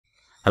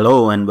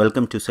Hello and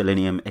welcome to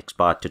Selenium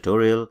Xpath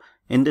tutorial.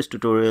 In this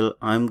tutorial,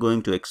 I'm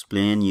going to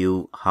explain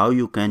you how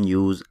you can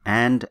use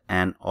AND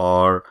and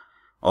OR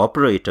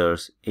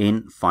operators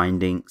in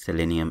finding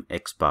Selenium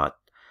Xpath.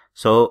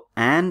 So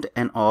AND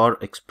and OR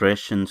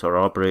expressions or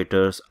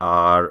operators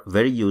are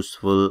very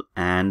useful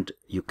and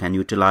you can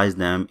utilize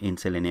them in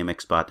Selenium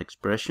Xpath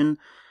expression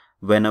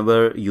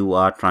whenever you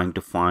are trying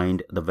to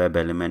find the web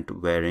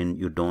element wherein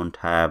you don't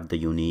have the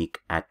unique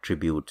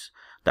attributes,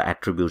 the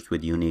attributes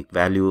with unique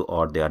value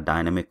or their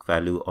dynamic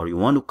value, or you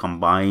want to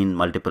combine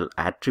multiple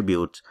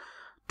attributes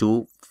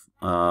to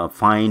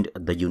find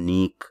the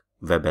unique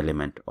web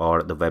element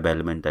or the web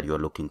element that you're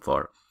looking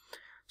for.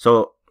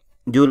 So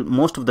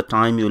most of the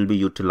time you will be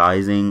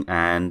utilizing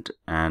AND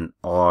and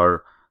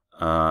OR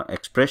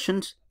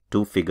expressions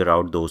to figure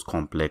out those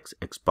complex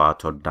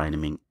XPaths or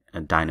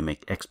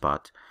dynamic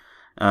XPaths.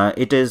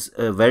 It is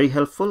very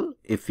helpful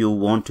if you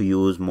want to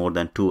use more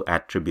than two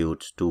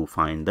attributes to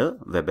find the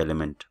web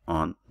element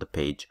on the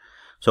page.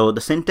 So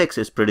the syntax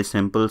is pretty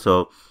simple.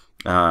 So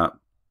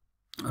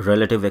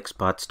relative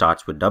XPath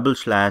starts with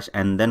 /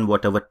 and then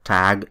whatever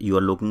tag you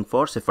are looking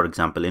for, say for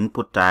example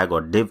input tag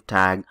or div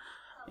tag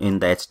in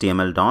the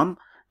HTML DOM,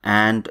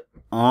 and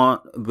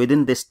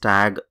within this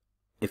tag,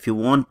 if you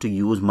want to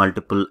use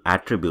multiple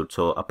attributes,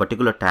 so a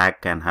particular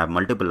tag can have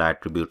multiple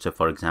attributes. So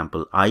for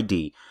example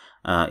ID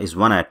is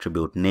one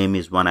attribute, name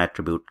is one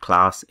attribute,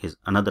 class is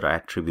another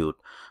attribute.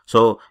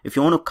 So if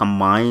you want to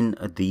combine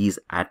these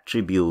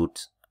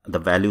attributes, the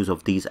values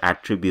of these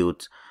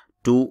attributes,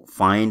 to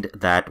find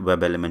that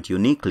web element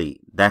uniquely,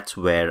 that's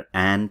where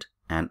AND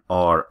and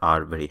OR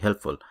are very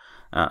helpful.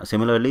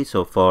 Similarly,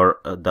 so for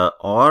the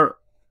OR,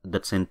 the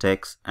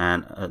syntax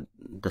and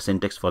the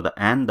syntax for the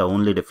AND, the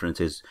only difference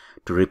is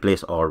to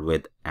replace OR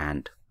with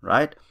AND,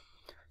 right?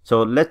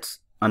 So let's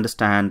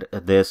understand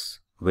this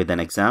with an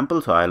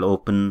example. So I'll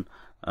open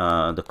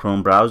the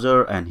Chrome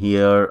browser, and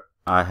here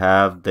I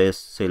have this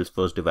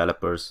Salesforce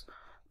developers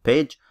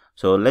page.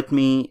 So let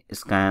me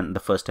scan the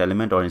first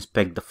element or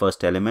inspect the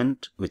first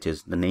element, which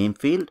is the name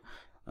field.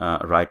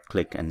 Right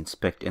click and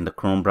inspect in the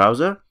Chrome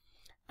browser.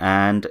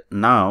 And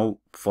now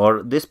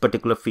for this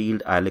particular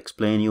field, I'll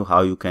explain you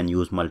how you can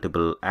use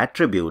multiple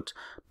attributes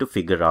to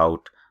figure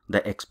out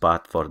the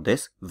XPath for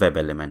this web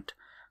element.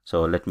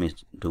 So let me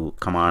do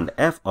Command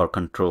F or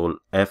Control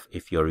F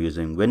if you're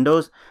using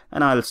Windows,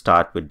 and I'll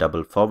start with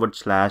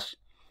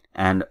 /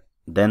 and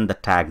then the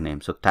tag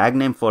name. So tag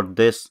name for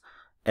this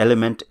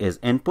element is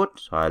input,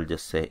 so I'll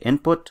just say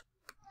input,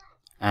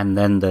 and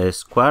then the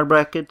square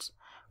brackets.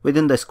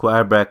 Within the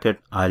square bracket,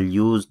 I'll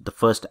use the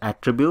first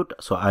attribute,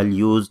 so I'll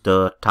use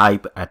the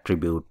type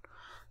attribute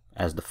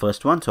as the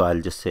first one. So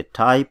I'll just say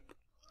type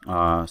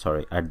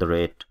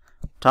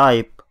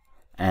 @type,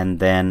 and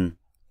then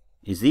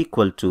is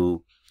equal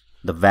to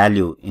the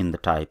value in the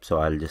type. So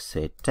I'll just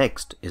say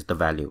text is the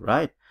value,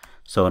 right?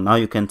 So now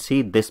you can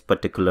see this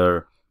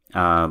particular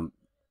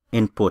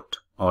input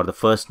or the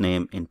first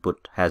name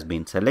input has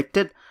been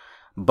selected,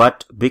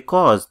 but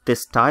because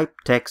this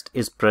type text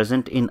is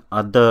present in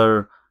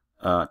other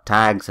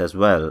tags as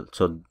well,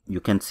 so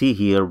you can see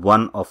here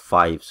 1 of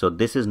 5. So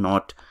this is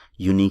not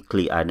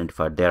uniquely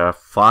identified. There are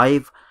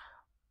 5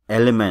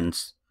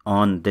 elements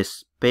on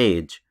this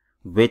page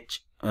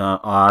which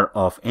are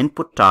of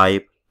input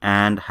type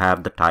and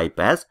have the type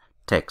as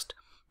text.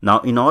 Now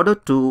in order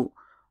to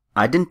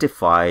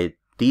identify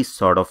these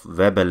sort of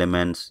web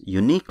elements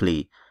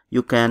uniquely,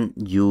 you can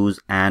use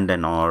AND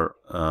and OR,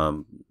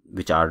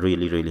 which are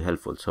really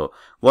helpful. So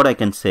what I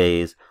can say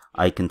is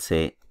I can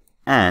say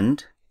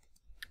AND,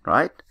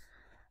 right,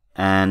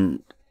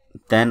 and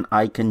then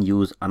I can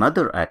use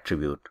another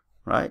attribute,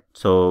 right?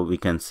 So we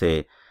can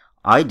say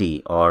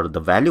ID or the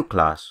value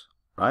class,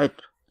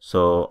 right?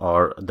 So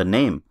or the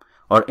name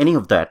or any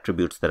of the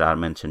attributes that are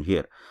mentioned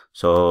here.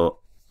 So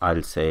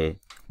I'll say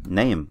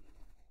name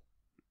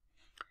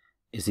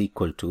is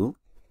equal to,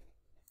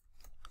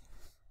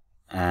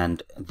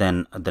 and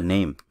then the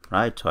name,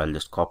 right? So I'll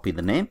just copy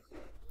the name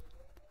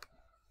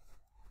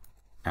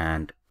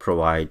and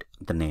provide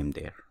the name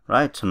there,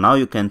 right? So now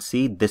you can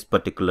see this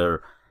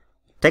particular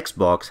text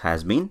box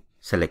has been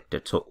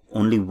selected. So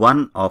only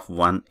 1 of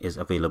 1 is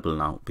available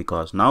now,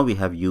 because now we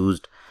have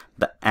used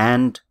the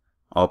AND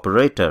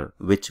operator,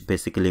 which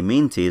basically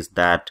means is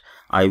that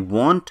I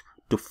want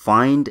to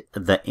find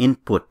the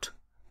input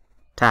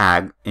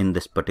tag in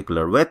this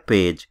particular web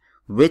page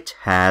which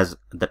has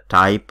the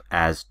type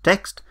as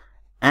text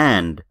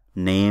and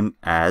name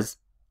as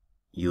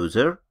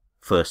user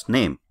first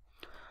name.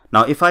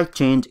 Now if I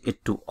change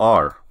it to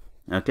OR,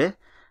 okay,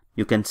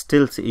 you can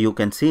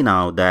see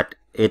now that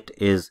it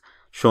is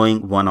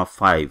showing 1 of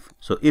 5.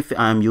 So if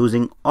I'm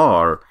using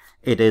OR,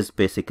 it is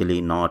basically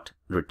not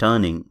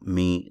returning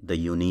me the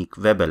unique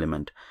web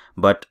element.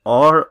 But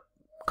OR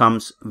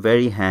comes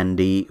very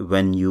handy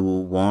when you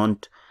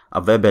want a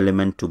web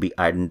element to be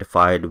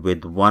identified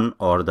with one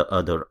or the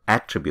other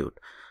attribute.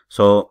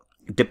 So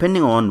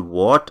depending on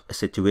what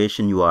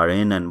situation you are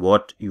in and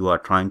what you are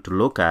trying to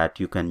look at,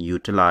 you can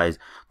utilize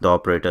the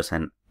operators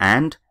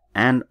and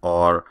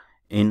OR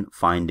in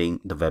finding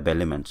the web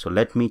element. So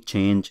let me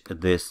change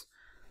this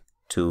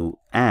to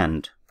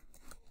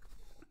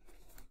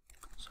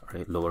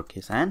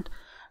lowercase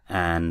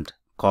and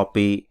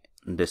copy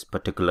this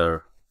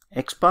particular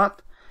XPath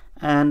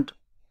and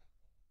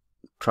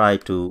try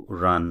to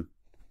run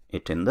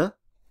it in the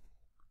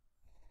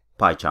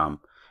PyCharm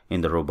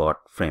in the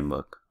robot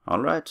framework.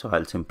 Alright, so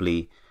I'll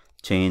simply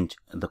change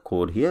the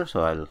code here.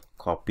 So I'll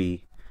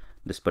copy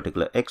this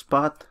particular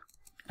XPath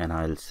and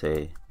I'll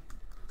say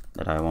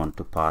that I want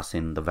to pass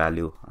in the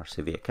value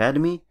RCV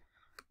Academy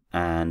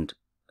and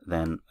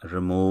then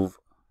remove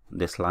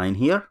this line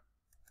here.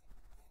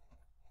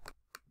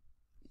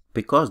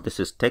 Because this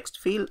is text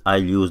field,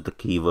 I'll use the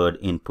keyword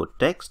input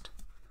text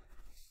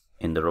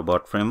in the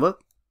robot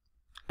framework.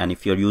 And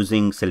if you're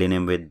using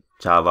Selenium with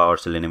Java or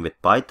Selenium with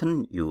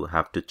Python, you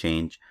have to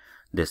change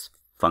this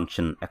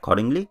function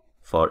accordingly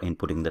for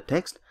inputting the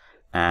text.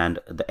 And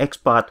the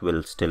XPath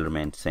will still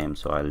remain same.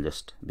 So I'll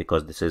just,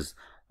 because this is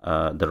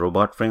the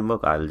robot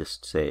framework, I'll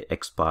just say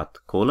XPath :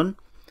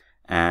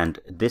 and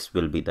this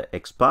will be the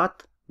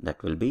XPath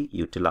that will be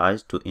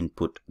utilized to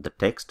input the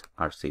text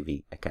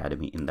RCV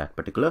Academy in that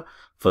particular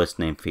first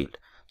name field.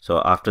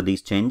 So after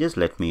these changes,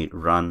 let me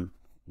run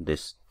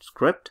this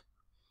script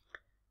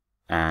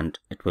and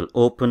it will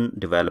open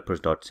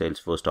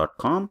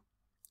developers.salesforce.com.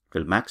 It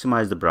will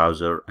maximize the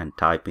browser and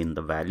type in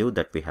the value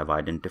that we have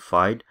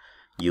identified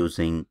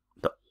using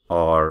the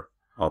OR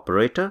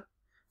operator,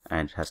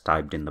 and it has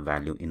typed in the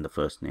value in the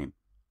first name,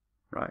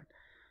 right?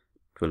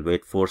 It will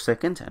wait 4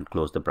 seconds and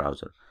close the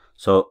browser.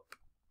 So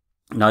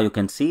now you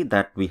can see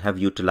that we have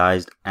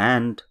utilized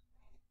AND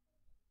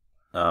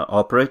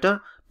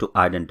operator to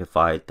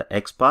identify the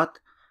XPath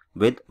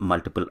with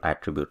multiple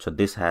attributes. So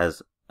this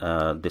has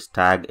this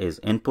tag is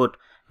input.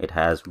 It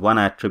has one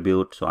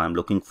attribute. So I'm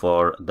looking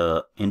for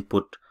the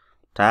input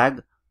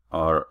tag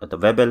or the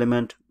web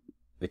element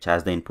which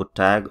has the input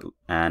tag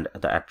and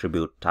the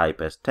attribute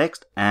type as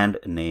text and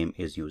name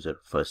is user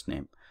first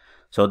name.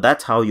 So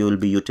that's how you will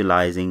be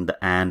utilizing the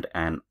AND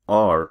and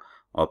OR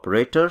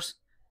operators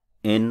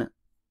in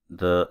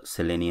the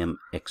Selenium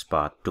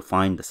Xpath to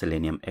find the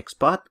Selenium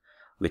Xpath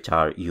which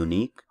are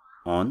unique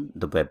on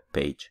the web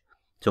page.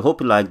 So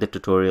hope you liked the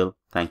tutorial.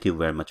 Thank you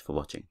very much for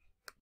watching.